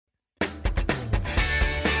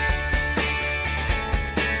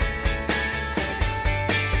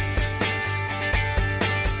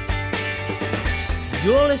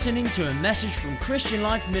You're listening to a message from Christian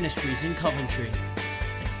Life Ministries in Coventry,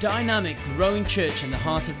 a dynamic, growing church in the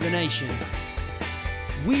heart of the nation.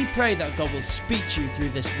 We pray that God will speak to you through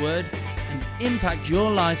this word and impact your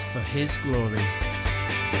life for His glory.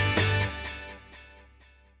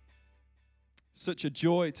 Such a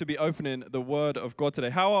joy to be opening the Word of God today.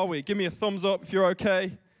 How are we? Give me a thumbs up if you're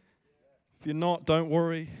okay. If you're not, don't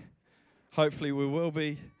worry. Hopefully we will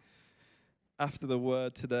be after the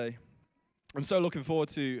Word today. I'm so looking forward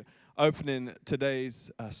to opening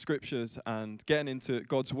today's scriptures and getting into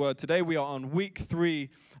God's Word. Today we are on week 3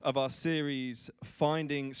 of our series,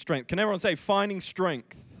 Finding Strength. Can everyone say, Finding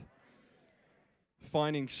Strength?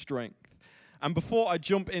 Finding Strength. And before I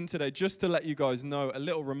jump in today, just to let you guys know, a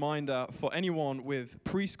little reminder for anyone with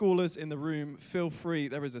preschoolers in the room, feel free.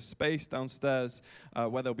 There is a space downstairs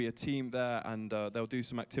where there'll be a team there, and they'll do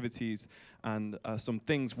some activities and some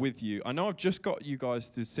things with you. I know I've just got you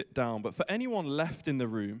guys to sit down, but for anyone left in the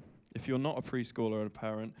room, if you're not a preschooler and a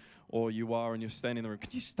parent, or you are and you're staying in the room,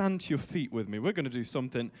 could you stand to your feet with me? We're going to do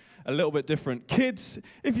something a little bit different. Kids,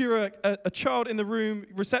 if you're a child in the room,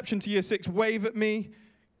 reception to year 6, wave at me.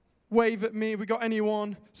 Wave at me. We got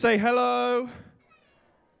anyone? Say hello.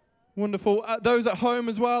 Wonderful. Those at home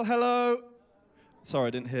as well, hello. Sorry, I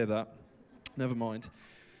didn't hear that. Never mind.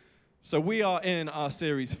 So we are in our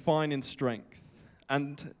series, Finding Strength.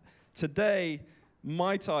 And today,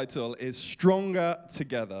 my title is Stronger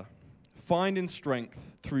Together. Finding Strength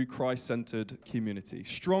through Christ-centered community.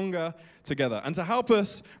 Stronger together. And to help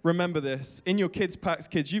us remember this, in your kids' packs,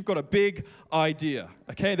 kids, you've got a big idea,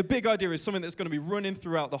 okay? The big idea is something that's going to be running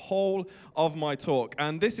throughout the whole of my talk.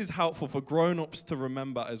 And this is helpful for grown-ups to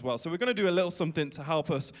remember as well. So we're going to do a little something to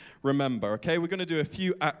help us remember, okay? We're going to do a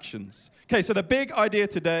few actions. Okay, so the big idea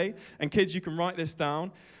today, and kids, you can write this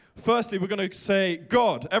down. Firstly, we're going to say,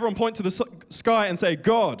 God. Everyone point to the sky and say,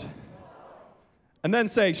 God. And then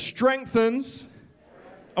say, strengthens.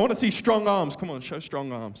 I want to see strong arms. Come on, show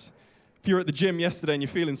strong arms. If you were at the gym yesterday and you're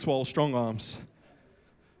feeling swole, strong arms.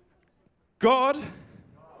 God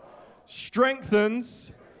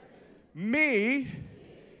strengthens me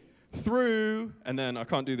through, and then I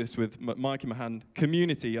can't do this with mic in my hand,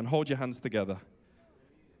 community, and hold your hands together.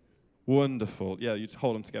 Wonderful. Yeah, you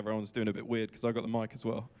hold them together. Everyone's doing a bit weird because I've got the mic as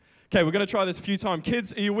well. Okay, we're going to try this a few times.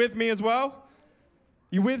 Kids, are you with me as well?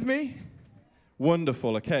 You with me?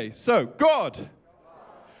 Wonderful. Okay, so God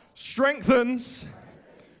strengthens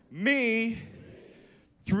me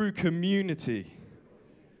through community.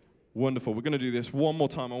 Wonderful. We're going to do this one more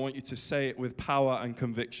time. I want you to say it with power and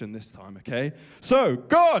conviction this time, okay? So,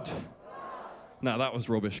 God. Now, that was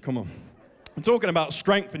rubbish. Come on. I'm talking about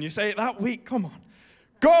strength, and you say it that weak. Come on.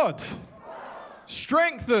 God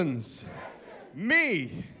strengthens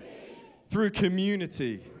me through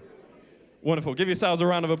community. Wonderful. Give yourselves a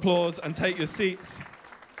round of applause and take your seats.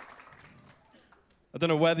 I don't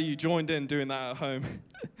know whether you joined in doing that at home.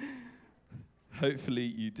 Hopefully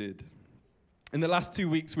you did. In the last 2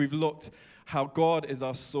 weeks, we've looked how God is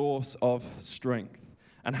our source of strength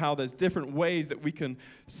and how there's different ways that we can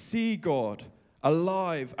see God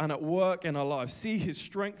alive and at work in our lives, see His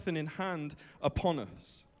strengthening hand upon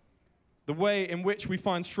us. The way in which we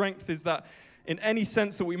find strength is that in any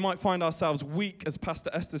sense that we might find ourselves weak, as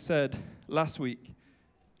Pastor Esther said last week,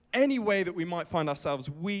 any way that we might find ourselves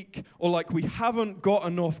weak or like we haven't got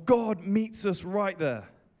enough, God meets us right there.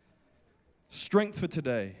 Strength for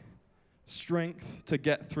today. Strength to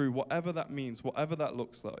get through whatever that means, whatever that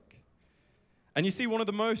looks like. And you see, one of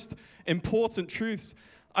the most important truths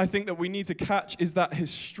I think that we need to catch is that His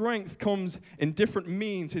strength comes in different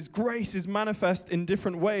means. His grace is manifest in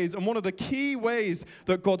different ways. And one of the key ways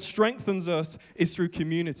that God strengthens us is through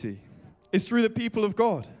community. It's through the people of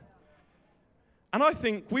God. And I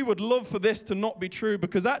think we would love for this to not be true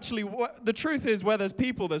because actually the truth is where there's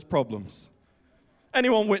people, there's problems.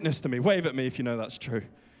 Anyone witness to me? Wave at me if you know that's true.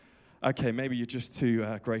 Okay, maybe you're just too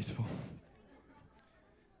graceful.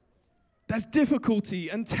 There's difficulty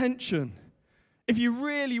and tension. If you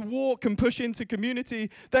really walk and push into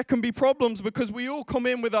community, there can be problems because we all come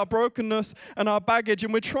in with our brokenness and our baggage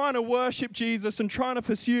and we're trying to worship Jesus and trying to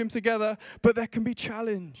pursue Him together, but there can be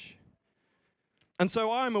challenge. And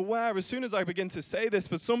so I'm aware as soon as I begin to say this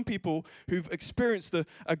for some people who've experienced the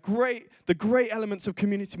great elements of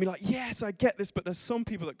community, be like, yes, I get this, but there's some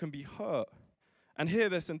people that can be hurt and hear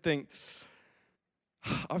this and think,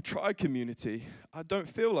 I've tried community. I don't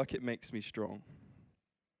feel like it makes me strong.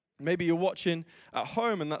 Maybe you're watching at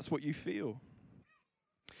home and that's what you feel.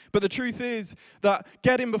 But the truth is that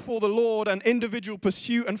getting before the Lord and individual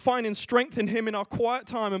pursuit and finding strength in Him in our quiet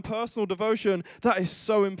time and personal devotion, that is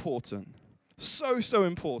so important. So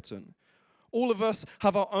important. All of us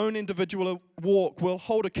have our own individual walk. We'll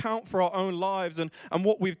hold account for our own lives and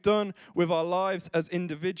what we've done with our lives as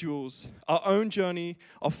individuals, our own journey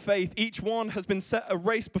of faith. Each one has been set a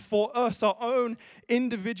race before us, our own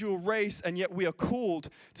individual race, and yet we are called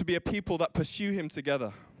to be a people that pursue him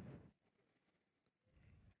together.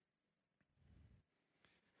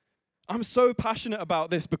 I'm so passionate about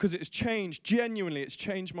this because it's changed, genuinely, it's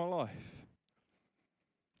changed my life.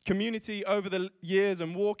 Community over the years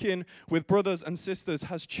and walking with brothers and sisters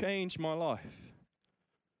has changed my life.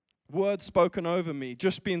 Words spoken over me,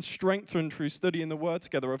 just being strengthened through studying the Word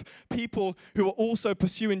together, of people who are also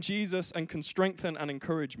pursuing Jesus and can strengthen and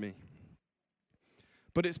encourage me.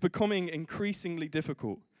 But it's becoming increasingly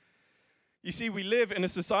difficult. You see, we live in a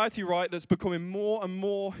society, right, that's becoming more and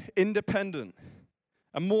more independent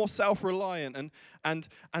and more self-reliant and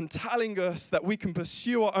telling us that we can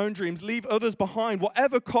pursue our own dreams, leave others behind,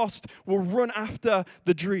 whatever cost, we'll run after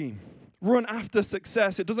the dream, run after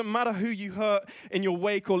success. It doesn't matter who you hurt in your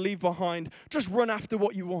wake or leave behind, just run after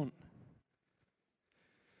what you want.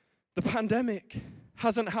 The pandemic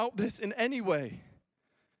hasn't helped this in any way.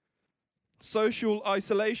 Social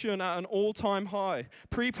isolation at an all-time high.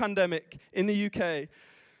 Pre-pandemic in the UK,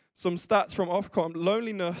 some stats from Ofcom,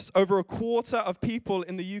 loneliness, over a quarter of people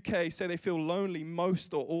in the UK say they feel lonely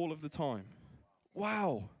most or all of the time.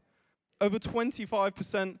 Wow. Over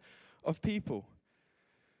 25% of people.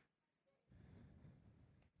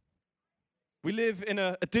 We live in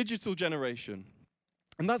a digital generation,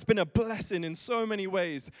 and that's been a blessing in so many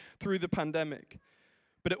ways through the pandemic.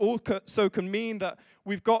 But it also can mean that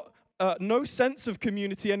we've got no sense of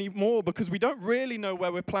community anymore because we don't really know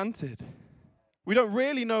where we're planted. We don't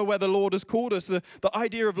really know where the Lord has called us. The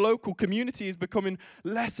idea of local community is becoming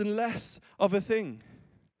less and less of a thing.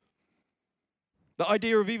 The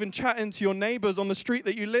idea of even chatting to your neighbors on the street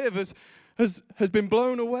that you live has been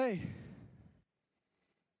blown away.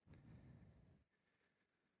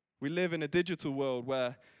 We live in a digital world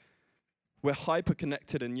where we're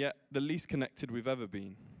hyper-connected and yet the least connected we've ever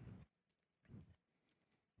been.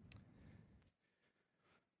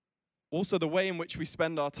 Also, the way in which we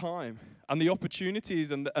spend our time and the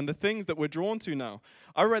opportunities and the things that we're drawn to now.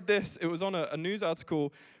 I read this, it was on a news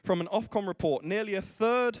article from an Ofcom report. Nearly a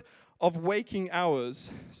third of waking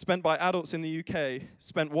hours spent by adults in the UK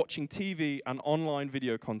spent watching TV and online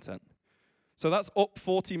video content. So that's up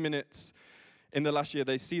 40 minutes in the last year.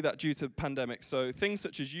 They see that due to the pandemic. So things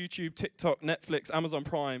such as YouTube, TikTok, Netflix, Amazon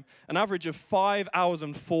Prime, an average of 5 hours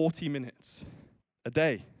and 40 minutes a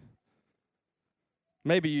day.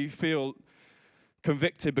 Maybe you feel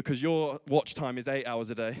convicted because your watch time is 8 hours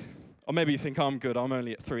a day. Or maybe you think, I'm good, I'm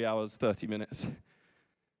only at 3 hours, 30 minutes.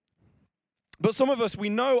 But some of us, we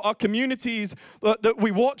know our communities that we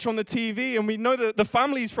watch on the TV, and we know the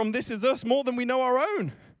families from This Is Us more than we know our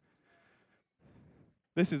own.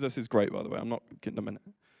 This Is Us is great, by the way. I'm not getting a minute.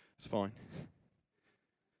 It's fine.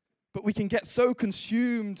 But we can get so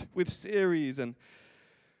consumed with series and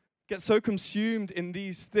get so consumed in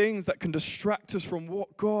these things that can distract us from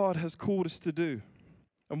what God has called us to do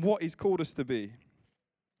and what he's called us to be.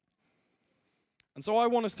 And so I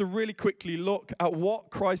want us to really quickly look at what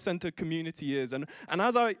Christ-centered community is. And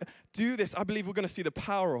as I do this, I believe we're going to see the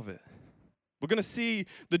power of it. We're going to see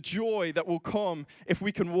the joy that will come if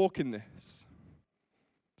we can walk in this.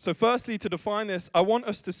 So firstly, to define this, I want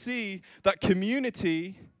us to see that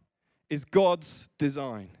community is God's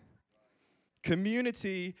design.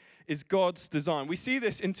 Community is God's design. We see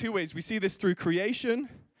this in two ways. We see this through creation,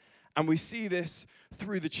 and we see this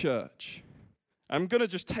through the church. I'm going to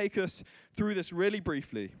just take us through this really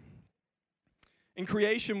briefly. In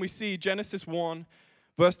creation, we see Genesis 1,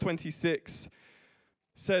 verse 26,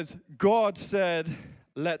 says, God said,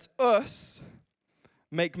 let us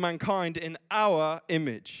make mankind in our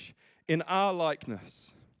image, in our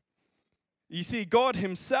likeness. You see, God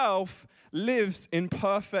himself lives in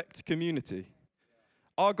perfect community.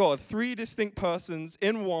 Our God, three distinct persons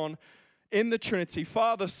in one, in the Trinity,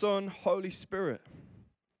 Father, Son, Holy Spirit.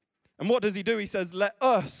 And what does he do? He says, let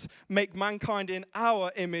us make mankind in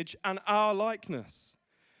our image and our likeness.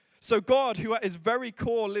 So God, who at his very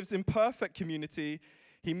core lives in perfect community,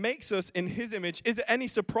 he makes us in his image. Is it any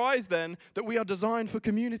surprise then that we are designed for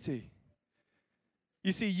community?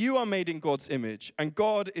 You see, you are made in God's image, and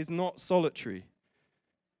God is not solitary.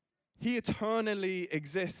 He eternally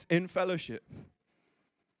exists in fellowship.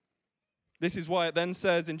 This is why it then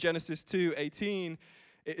says in Genesis 2:18,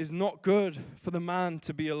 it is not good for the man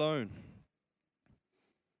to be alone.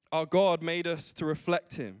 Our God made us to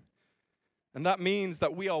reflect him. And that means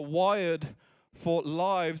that we are wired for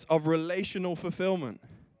lives of relational fulfillment.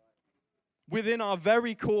 Within our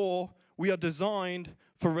very core, we are designed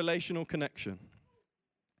for relational connection.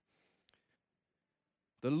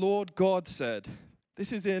 The Lord God said,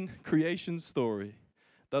 this is in creation's story.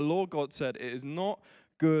 The Lord God said, it is not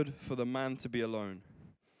good for the man to be alone.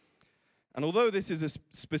 And although this is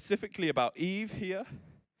specifically about Eve here,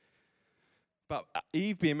 about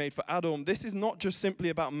Eve being made for Adam, this is not just simply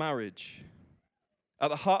about marriage. At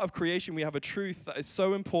the heart of creation, we have a truth that is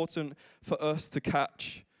so important for us to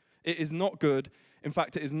catch. It is not good. In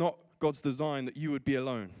fact, it is not God's design that you would be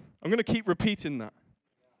alone. I'm going to keep repeating that.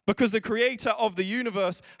 Because the creator of the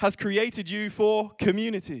universe has created you for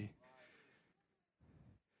community.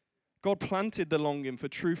 God planted the longing for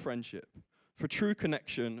true friendship, for true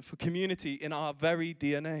connection, for community in our very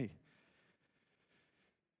DNA.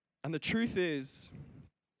 And the truth is,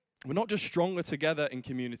 we're not just stronger together in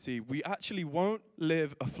community, we actually won't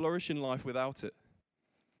live a flourishing life without it,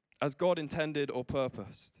 as God intended or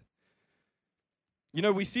purposed. You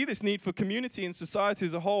know, we see this need for community in society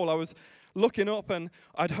as a whole. I was looking up, and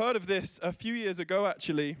I'd heard of this a few years ago,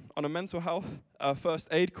 actually, on a mental health first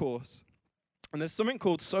aid course. And there's something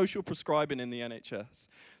called social prescribing in the NHS.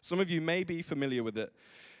 Some of you may be familiar with it.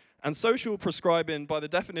 And social prescribing, by the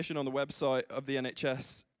definition on the website of the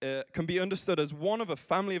NHS, can be understood as one of a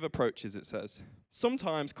family of approaches, it says,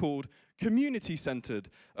 sometimes called community-centered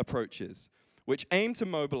approaches, which aim to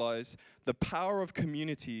mobilize the power of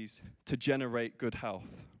communities to generate good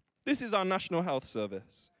health. This is our National Health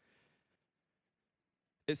Service.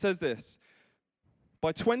 It says this,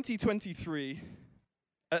 by 2023,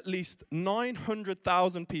 at least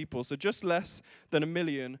 900,000 people, so just less than 1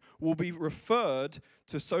 million, will be referred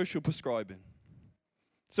to social prescribing.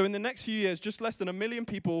 So in the next few years, just less than 1 million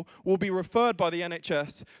people will be referred by the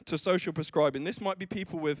NHS to social prescribing. This might be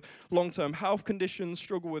people with long-term health conditions,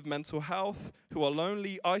 struggle with mental health, who are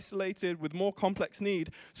lonely, isolated, with more complex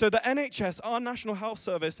need. So the NHS, our National Health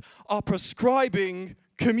Service, are prescribing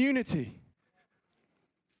community.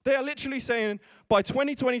 They are literally saying, by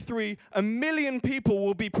 2023, 1 million people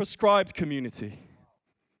will be prescribed community.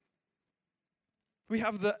 We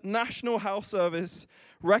have the National Health Service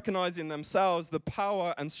recognizing themselves the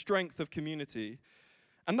power and strength of community.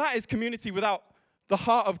 And that is community without the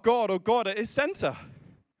heart of God or God at its center.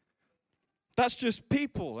 That's just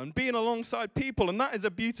people and being alongside people. And that is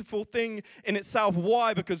a beautiful thing in itself.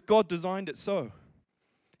 Why? Because God designed it so.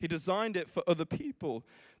 He designed it for other people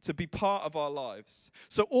to be part of our lives.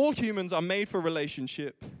 So all humans are made for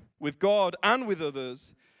relationship with God and with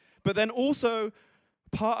others, but then also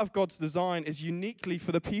part of God's design is uniquely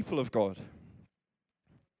for the people of God.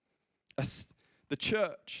 The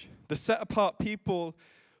church, the set-apart people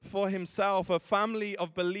for himself, a family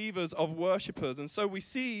of believers, of worshipers. And so we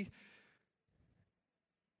see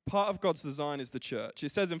part of God's design is the church. It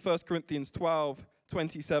says in 1 Corinthians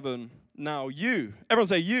 12:27, now you, everyone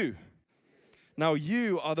say you. Now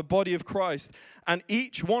you are the body of Christ, and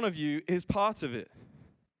each one of you is part of it.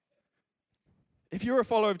 If you're a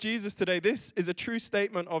follower of Jesus today, this is a true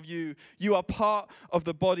statement of you. You are part of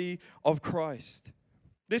the body of Christ.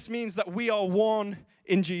 This means that we are one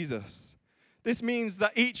in Jesus. This means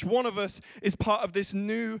that each one of us is part of this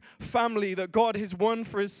new family that God has won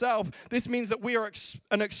for himself. This means that we are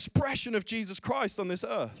an expression of Jesus Christ on this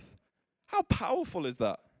earth. How powerful is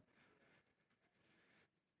that?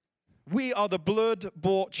 We are the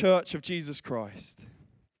blood-bought church of Jesus Christ.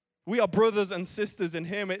 We are brothers and sisters in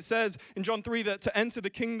him. It says in John 3 that to enter the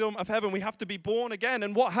kingdom of heaven, we have to be born again.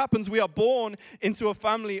 And what happens? We are born into a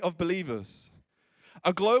family of believers,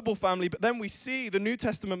 a global family. But then we see the New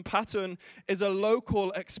Testament pattern is a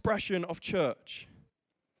local expression of church.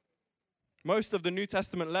 Most of the New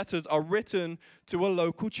Testament letters are written to a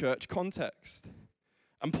local church context.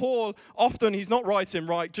 And Paul, often he's not writing,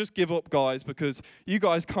 right, just give up, guys, because you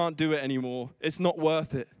guys can't do it anymore. It's not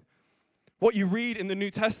worth it. What you read in the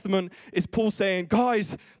New Testament is Paul saying,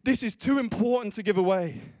 guys, this is too important to give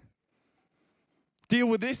away. Deal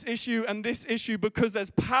with this issue and this issue because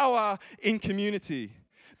there's power in community.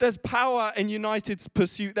 There's power in united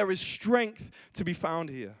pursuit. There is strength to be found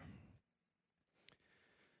here.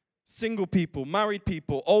 Single people, married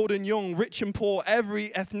people, old and young, rich and poor, every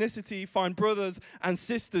ethnicity find brothers and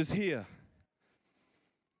sisters here.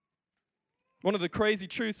 One of the crazy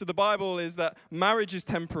truths of the Bible is that marriage is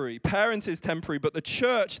temporary, parent is temporary, but the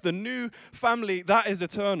church, the new family, that is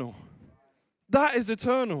eternal. That is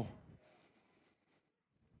eternal.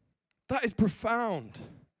 That is profound.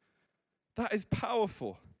 That is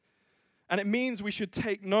powerful. And it means we should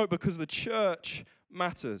take note because the church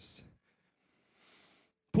matters.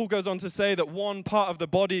 Paul goes on to say that one part of the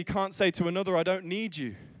body can't say to another, I don't need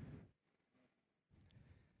you.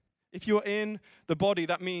 If you're in the body,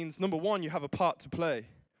 that means, number one, you have a part to play.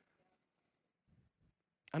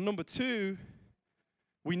 And number two,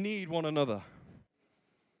 we need one another.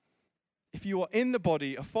 If you are in the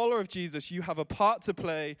body, a follower of Jesus, you have a part to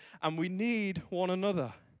play, and we need one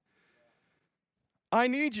another. I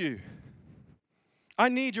need you. I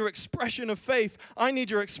need your expression of faith. I need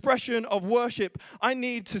your expression of worship. I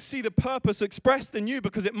need to see the purpose expressed in you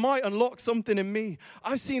because it might unlock something in me.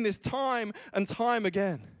 I've seen this time and time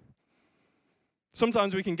again.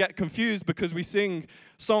 Sometimes we can get confused because we sing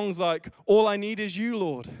songs like, "All I need is you,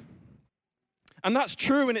 Lord." And that's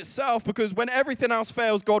true in itself because when everything else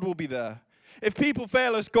fails, God will be there. If people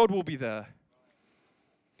fail us, God will be there.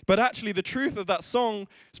 But actually, the truth of that song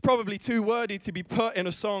is probably too wordy to be put in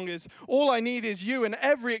a song is, all I need is you and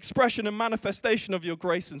every expression and manifestation of your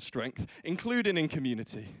grace and strength, including in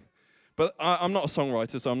community. But I'm not a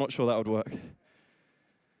songwriter, so I'm not sure that would work.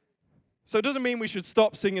 So it doesn't mean we should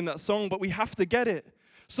stop singing that song, but we have to get it.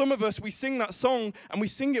 Some of us, we sing that song, and we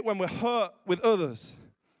sing it when we're hurt with others.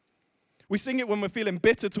 We sing it when we're feeling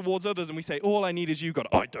bitter towards others, and we say, all I need is you, God.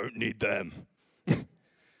 I don't need them.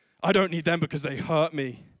 I don't need them because they hurt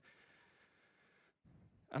me.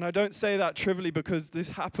 And I don't say that trivially because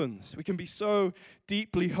this happens. We can be so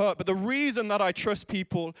deeply hurt. But the reason that I trust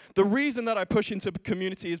people, the reason that I push into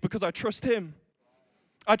community is because I trust Him.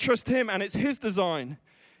 I trust Him, and it's His design.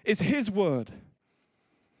 It's His word.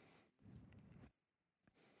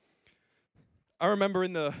 I remember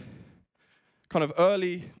in the kind of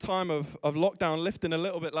early time of lockdown lifting a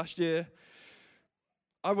little bit last year,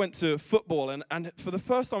 I went to football, and for the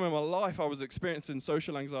first time in my life, I was experiencing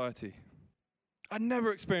social anxiety. I'd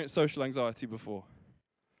never experienced social anxiety before.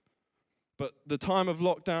 But the time of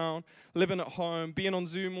lockdown, living at home, being on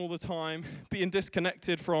Zoom all the time, being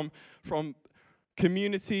disconnected from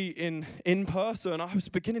community in person, I was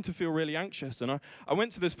beginning to feel really anxious. And I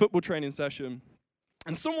went to this football training session,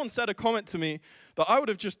 and someone said a comment to me that I would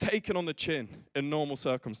have just taken on the chin in normal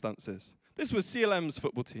circumstances. This was CLM's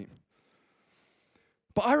football team.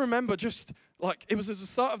 But I remember just, like, it was at the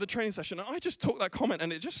start of the training session, and I just took that comment,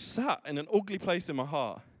 and it just sat in an ugly place in my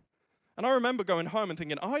heart. And I remember going home and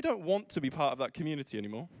thinking, I don't want to be part of that community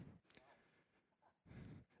anymore.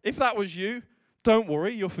 If that was you, don't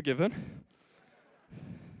worry, you're forgiven.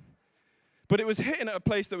 But it was hitting at a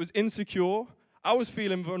place that was insecure. I was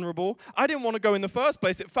feeling vulnerable. I didn't want to go in the first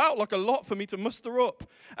place. It felt like a lot for me to muster up.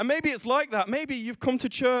 And maybe it's like that. Maybe you've come to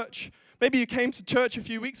church. Maybe you came to church a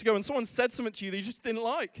few weeks ago and someone said something to you that you just didn't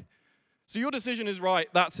like. So your decision is right,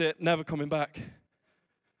 that's it, never coming back.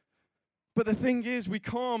 But the thing is, we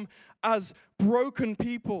come as broken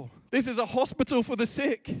people. This is a hospital for the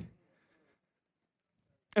sick.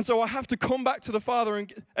 And so I have to come back to the Father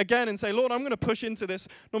again and say, Lord, I'm going to push into this.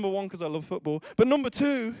 Number one, because I love football. But number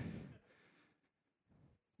two,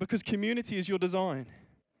 because community is your design.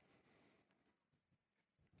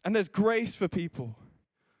 And there's grace for people.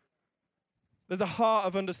 There's a heart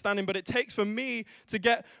of understanding, but it takes for me to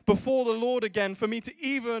get before the Lord again, for me to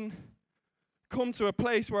even come to a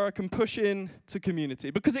place where I can push in to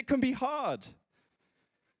community, because it can be hard.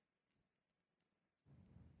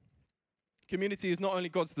 Community is not only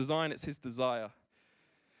God's design, it's His desire.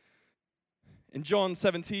 In John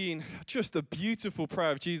 17, just a beautiful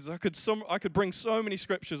prayer of Jesus. I could bring so many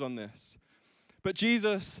scriptures on this. But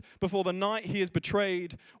Jesus, before the night He is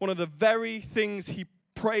betrayed, one of the very things He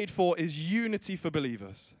prayed for is unity for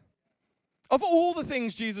believers. Of all the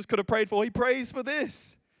things Jesus could have prayed for, He prays for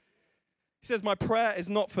this. He says, my prayer is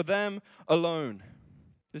not for them alone.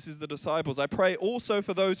 This is the disciples. I pray also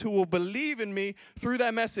for those who will believe in me through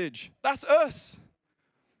their message. That's us.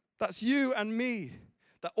 That's you and me.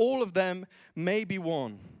 That all of them may be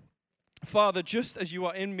one. Father, just as you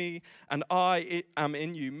are in me and I am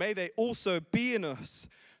in you, may they also be in us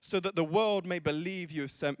so that the world may believe you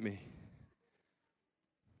have sent me.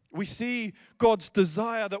 We see God's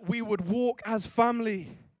desire that we would walk as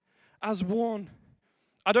family, as one.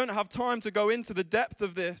 I don't have time to go into the depth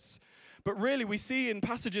of this, but really we see in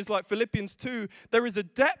passages like Philippians 2, there is a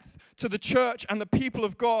depth to the church and the people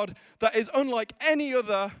of God that is unlike any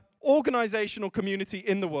other organizational community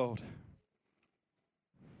in the world.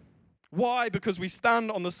 Why? Because we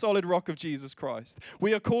stand on the solid rock of Jesus Christ.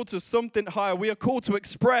 We are called to something higher. We are called to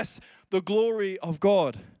express the glory of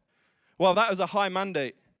God. Well, that is a high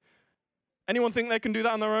mandate. Anyone think they can do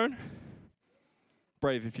that on their own?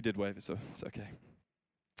 Brave if you did wave, it's okay.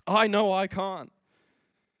 I know I can't.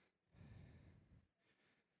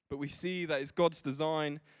 But we see that it's God's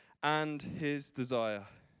design and His desire.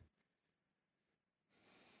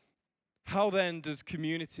 How then does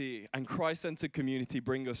community and Christ-centered community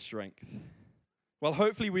bring us strength? Well,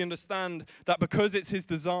 hopefully we understand that because it's His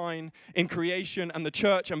design in creation and the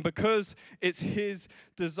church, and because it's His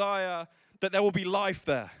desire that there will be life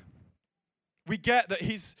there. We get that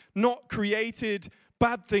he's not created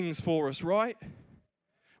bad things for us, right?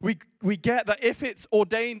 We get that if it's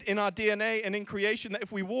ordained in our DNA and in creation, that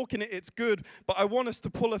if we walk in it, it's good. But I want us to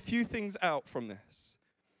pull a few things out from this.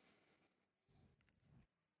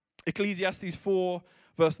 Ecclesiastes 4,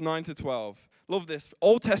 verse 9 to 12. Love this.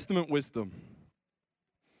 Old Testament wisdom.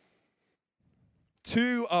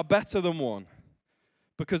 2 are better than 1,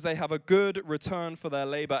 because they have a good return for their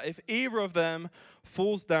labor. If either of them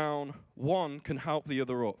falls down, one can help the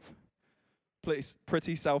other up. Please,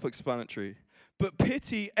 pretty self-explanatory. But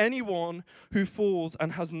pity anyone who falls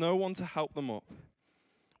and has no one to help them up.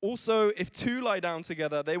 Also, if 2 lie down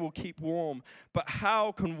together, they will keep warm. But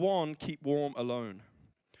how can one keep warm alone?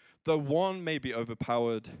 Though one may be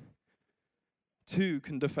overpowered, 2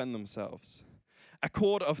 can defend themselves. A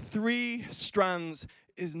cord of 3 strands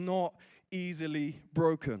is not easily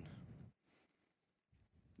broken.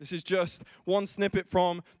 This is just one snippet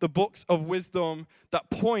from the books of wisdom that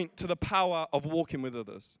point to the power of walking with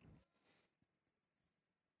others.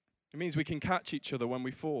 It means we can catch each other when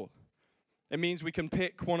we fall. It means we can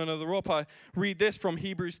pick one another up. I read this from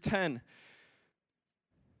Hebrews 10.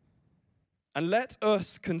 And let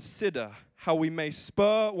us consider how we may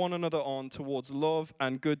spur one another on towards love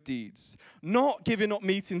and good deeds, not giving up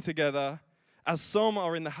meeting together, as some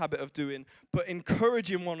are in the habit of doing, but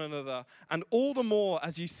encouraging one another, and all the more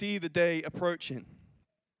as you see the day approaching.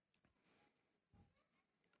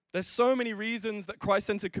 There's so many reasons that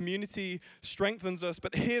Christ-centered community strengthens us,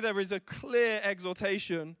 but here there is a clear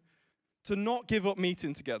exhortation to not give up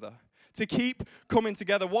meeting together, to keep coming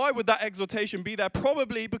together. Why would that exhortation be there?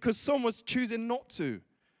 Probably because someone's choosing not to.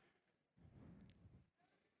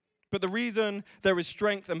 But the reason there is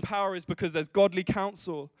strength and power is because there's godly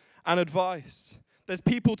counsel and advice. There's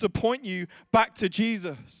people to point you back to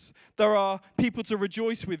Jesus. There are people to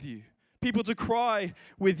rejoice with you, people to cry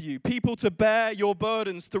with you, people to bear your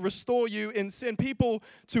burdens, to restore you in sin, people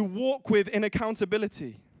to walk with in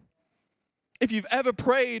accountability. If you've ever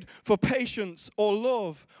prayed for patience or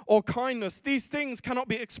love or kindness, these things cannot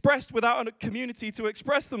be expressed without a community to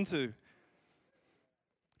express them to.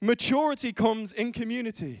 Maturity comes in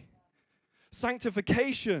community.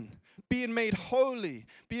 Sanctification, being made holy,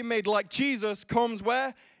 being made like Jesus comes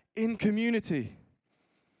where? In community.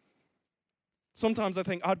 Sometimes I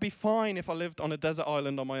think I'd be fine if I lived on a desert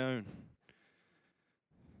island on my own.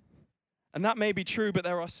 And that may be true, but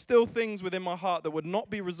there are still things within my heart that would not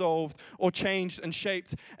be resolved or changed and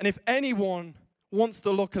shaped. And if anyone wants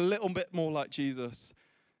to look a little bit more like Jesus,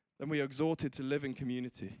 then we are exhorted to live in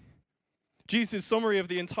community. Jesus' summary of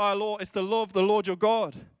the entire law is to love the Lord your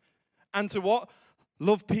God. And to what?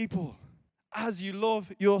 Love people as you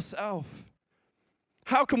love yourself.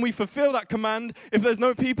 How can we fulfill that command if there's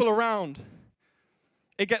no people around?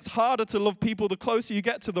 It gets harder to love people the closer you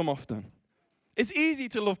get to them often. It's easy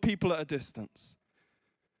to love people at a distance.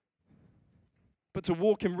 But to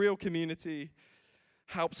walk in real community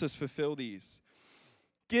helps us fulfill these.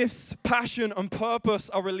 Gifts, passion, and purpose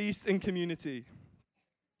are released in community.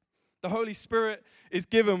 The Holy Spirit is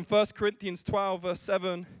given, 1 Corinthians 12, verse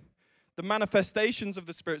 7, the manifestations of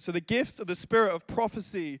the Spirit. So the gifts of the Spirit of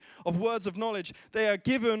prophecy, of words of knowledge, they are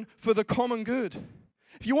given for the common good.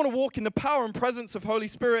 If you want to walk in the power and presence of Holy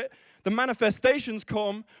Spirit, the manifestations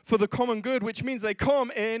come for the common good, which means they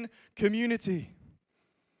come in community.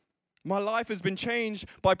 My life has been changed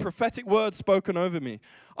by prophetic words spoken over me.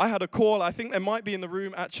 I had a call, I think they might be in the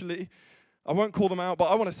room actually. I won't call them out, but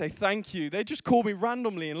I want to say thank you. They just called me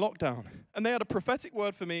randomly in lockdown, and they had a prophetic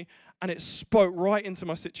word for me, and it spoke right into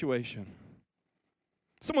my situation.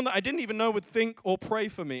 Someone that I didn't even know would think or pray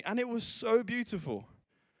for me, and it was so beautiful.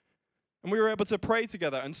 And we were able to pray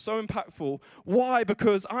together, and so impactful. Why?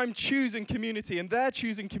 Because I'm choosing community, and they're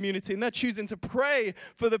choosing community, and they're choosing to pray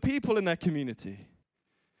for the people in their community.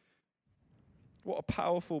 What a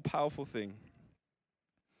powerful, powerful thing.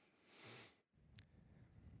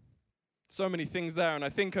 So many things there, and I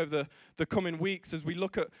think over the coming weeks, as we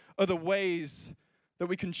look at other ways that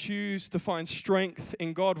we can choose to find strength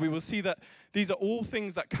in God, we will see that these are all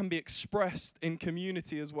things that can be expressed in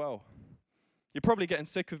community as well. You're probably getting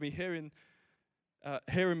sick of me hearing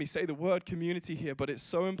me say the word community here, but it's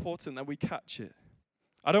so important that we catch it.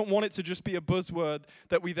 I don't want it to just be a buzzword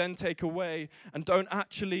that we then take away and don't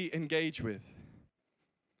actually engage with.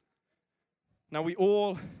 Now, we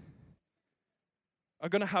all are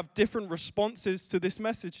going to have different responses to this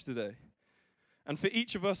message today. And for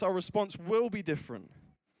each of us, our response will be different.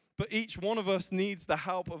 But each one of us needs the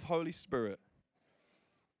help of Holy Spirit.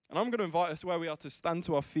 And I'm going to invite us where we are to stand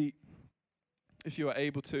to our feet, if you are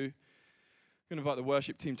able to. I'm going to invite the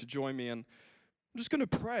worship team to join me. And I'm just going to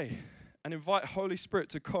pray. and invite Holy Spirit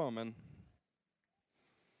to come. And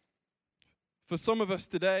for some of us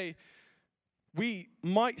today, we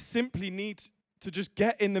might simply need to just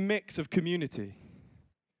get in the mix of community.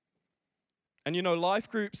 And you know, life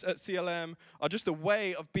groups at CLM are just a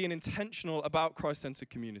way of being intentional about Christ-centered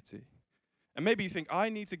community. And maybe you think, I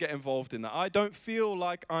need to get involved in that. I don't feel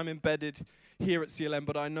like I'm embedded here at CLM,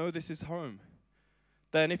 but I know this is home.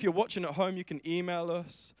 Then if you're watching at home, you can email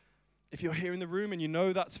us. If you're here in the room and you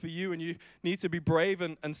know that's for you and you need to be brave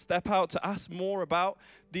and step out to ask more about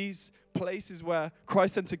these places where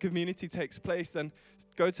Christ-centered community takes place, then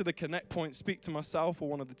go to the Connect Point, speak to myself or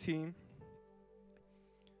one of the team.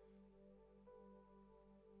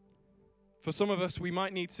 For some of us, we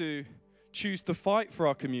might need to choose to fight for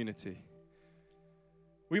our community.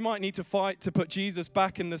 We might need to fight to put Jesus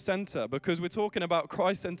back in the center because we're talking about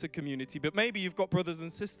Christ-centered community. But maybe you've got brothers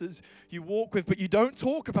and sisters you walk with, but you don't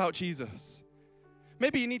talk about Jesus.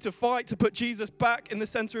 Maybe you need to fight to put Jesus back in the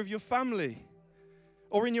center of your family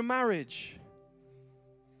or in your marriage.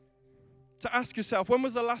 To ask yourself, when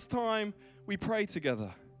was the last time we prayed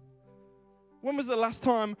together? When was the last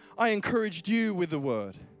time I encouraged you with the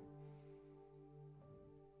word?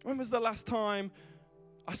 When was the last time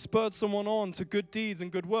I spurred someone on to good deeds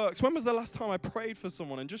and good works? When was the last time I prayed for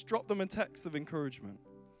someone and just dropped them a text of encouragement?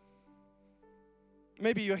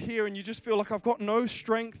 Maybe you're here and you just feel like I've got no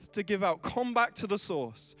strength to give out. Come back to the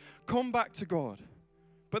source. Come back to God.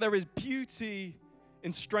 But there is beauty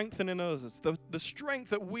in strengthening others, the strength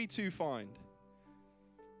that we too find.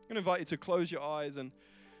 I'm going to invite you to close your eyes and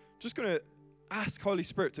just going to ask Holy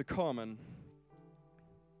Spirit to come and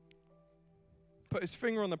put his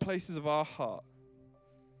finger on the places of our heart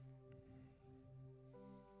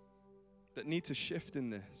that need to shift in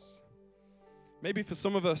this. Maybe for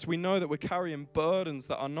some of us, we know that we're carrying burdens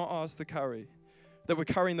that are not ours to carry, that we're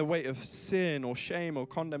carrying the weight of sin or shame or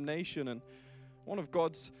condemnation. And one of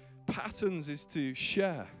God's patterns is to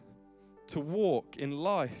share, to walk in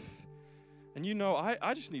life. And you know,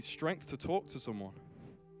 I just need strength to talk to someone.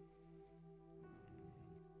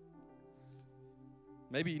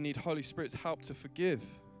 Maybe you need Holy Spirit's help to forgive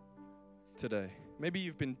today. Maybe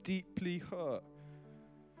you've been deeply hurt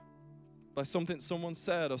by something someone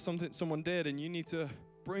said or something someone did, and you need to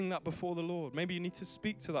bring that before the Lord. Maybe you need to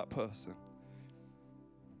speak to that person.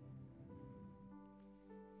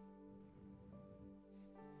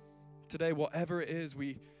 Today, whatever it is,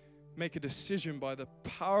 we make a decision by the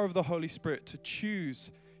power of the Holy Spirit to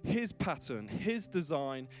choose his pattern, his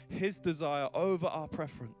design, his desire over our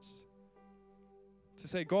preference. To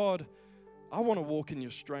say, God, I want to walk in your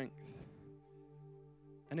strength.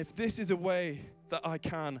 And if this is a way that I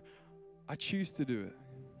can, I choose to do it.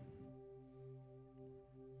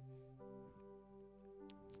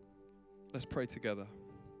 Let's pray together.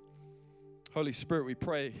 Holy Spirit, we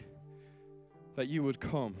pray that you would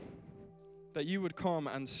come. That you would come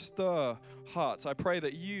and stir hearts. I pray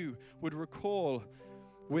that you would recall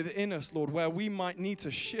within us, Lord, where we might need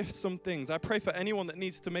to shift some things. I pray for anyone that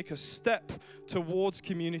needs to make a step towards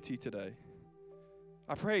community today.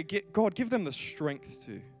 I pray, God, give them the strength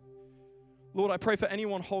to. Lord, I pray for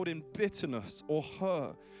anyone holding bitterness or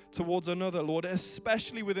hurt towards another, Lord,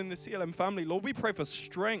 especially within the CLM family. Lord, we pray for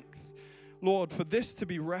strength, Lord, for this to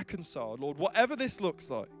be reconciled. Lord, whatever this looks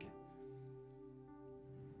like.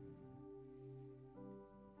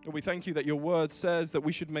 Lord, we thank you that your word says that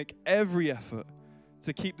we should make every effort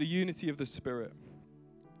to keep the unity of the Spirit.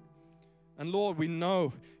 And Lord, we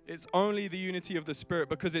know it's only the unity of the Spirit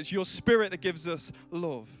because it's your Spirit that gives us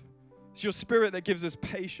love. It's your Spirit that gives us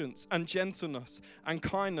patience and gentleness and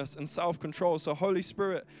kindness and self-control. So Holy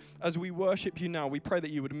Spirit, as we worship you now, we pray that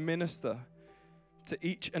you would minister to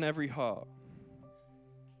each and every heart.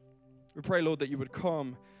 We pray, Lord, that you would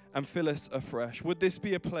come and fill us afresh. Would this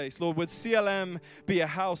be a place, Lord, would CLM be a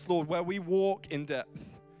house, Lord, where we walk in depth,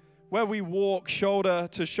 where we walk shoulder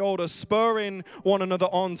to shoulder, spurring one another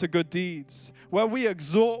on to good deeds, where we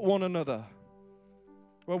exhort one another,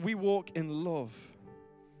 where we walk in love.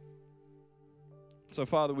 So,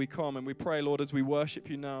 Father, we come and we pray, Lord, as we worship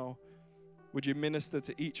you now, would you minister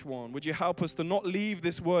to each one? Would you help us to not leave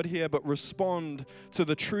this word here, but respond to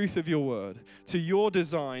the truth of your word, to your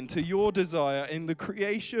design, to your desire in the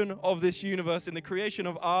creation of this universe, in the creation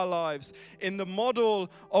of our lives, in the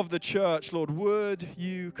model of the church, Lord, would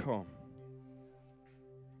you come?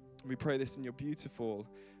 We pray this in your beautiful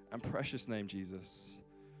and precious name, Jesus.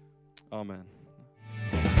 Amen.